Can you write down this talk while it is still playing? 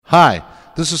Hi,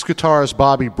 this is guitarist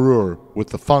Bobby Brewer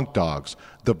with the Funk Dogs,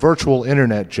 the virtual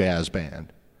internet jazz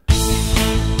band.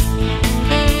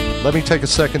 Let me take a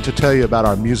second to tell you about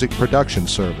our music production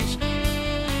service.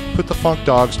 Put the Funk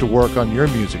Dogs to work on your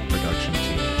music production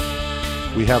team.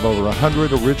 We have over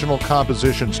 100 original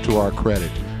compositions to our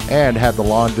credit and have the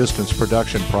long-distance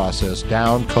production process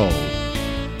down cold.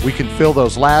 We can fill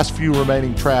those last few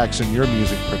remaining tracks in your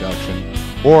music production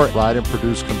or write and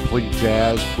produce complete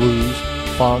jazz, blues,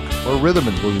 funk, or rhythm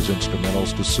and blues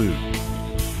instrumentals to suit.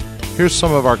 Here's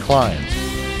some of our clients: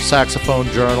 Saxophone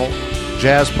Journal,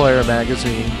 Jazz Player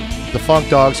Magazine. The Funk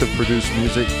Dogs have produced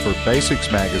music for Basics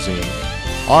Magazine,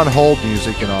 On Hold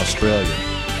Music in Australia,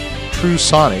 True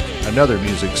Sonic, another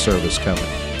music service company.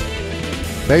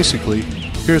 Basically,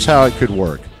 here's how it could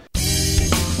work.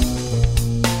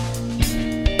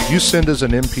 You send us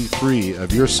an MP3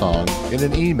 of your song in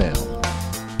an email.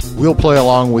 We'll play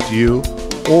along with you,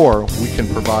 or we can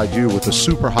provide you with a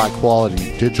super high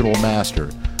quality digital master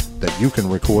that you can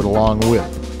record along with.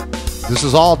 This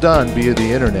is all done via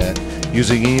the internet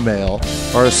using email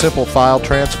or a simple file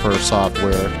transfer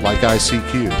software like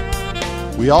ICQ.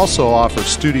 We also offer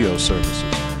studio services.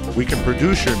 We can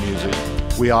produce your music,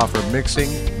 we offer mixing,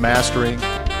 mastering,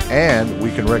 and we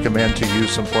can recommend to you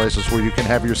some places where you can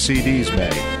have your CDs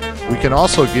made. We can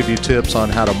also give you tips on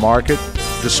how to market,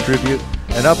 distribute,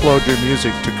 and upload your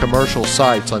music to commercial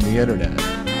sites on the internet.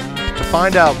 To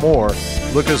find out more,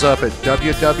 look us up at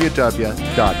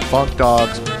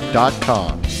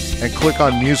www.funkdogs.com and click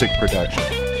on music production.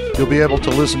 You'll be able to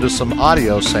listen to some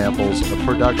audio samples of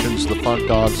productions the Funk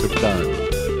Dogs have done.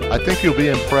 I think you'll be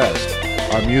impressed.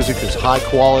 Our music is high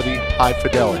quality, high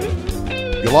fidelity.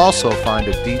 You'll also find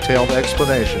a detailed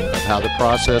explanation of how the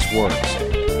process works.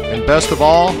 And best of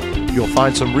all, you'll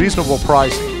find some reasonable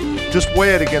pricing. Just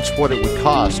weigh it against what it would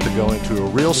cost to go into a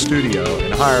real studio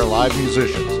and hire live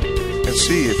musicians and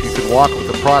see if you could walk with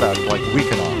a product like we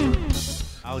can offer.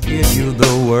 I'll give you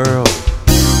the world.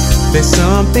 There's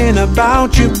something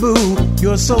about you, boo.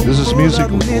 You're so This is music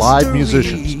with live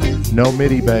musicians. No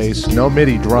MIDI bass, no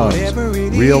MIDI drums.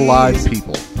 Real live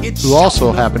people who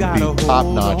also happen to be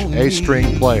top-notch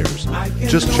A-string players.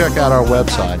 Just check out our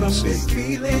website and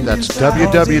see. That's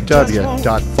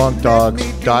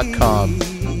www.funkdogs.com.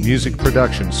 Music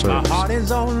production service.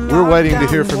 We're waiting to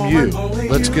hear from you.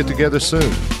 Let's get together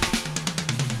soon.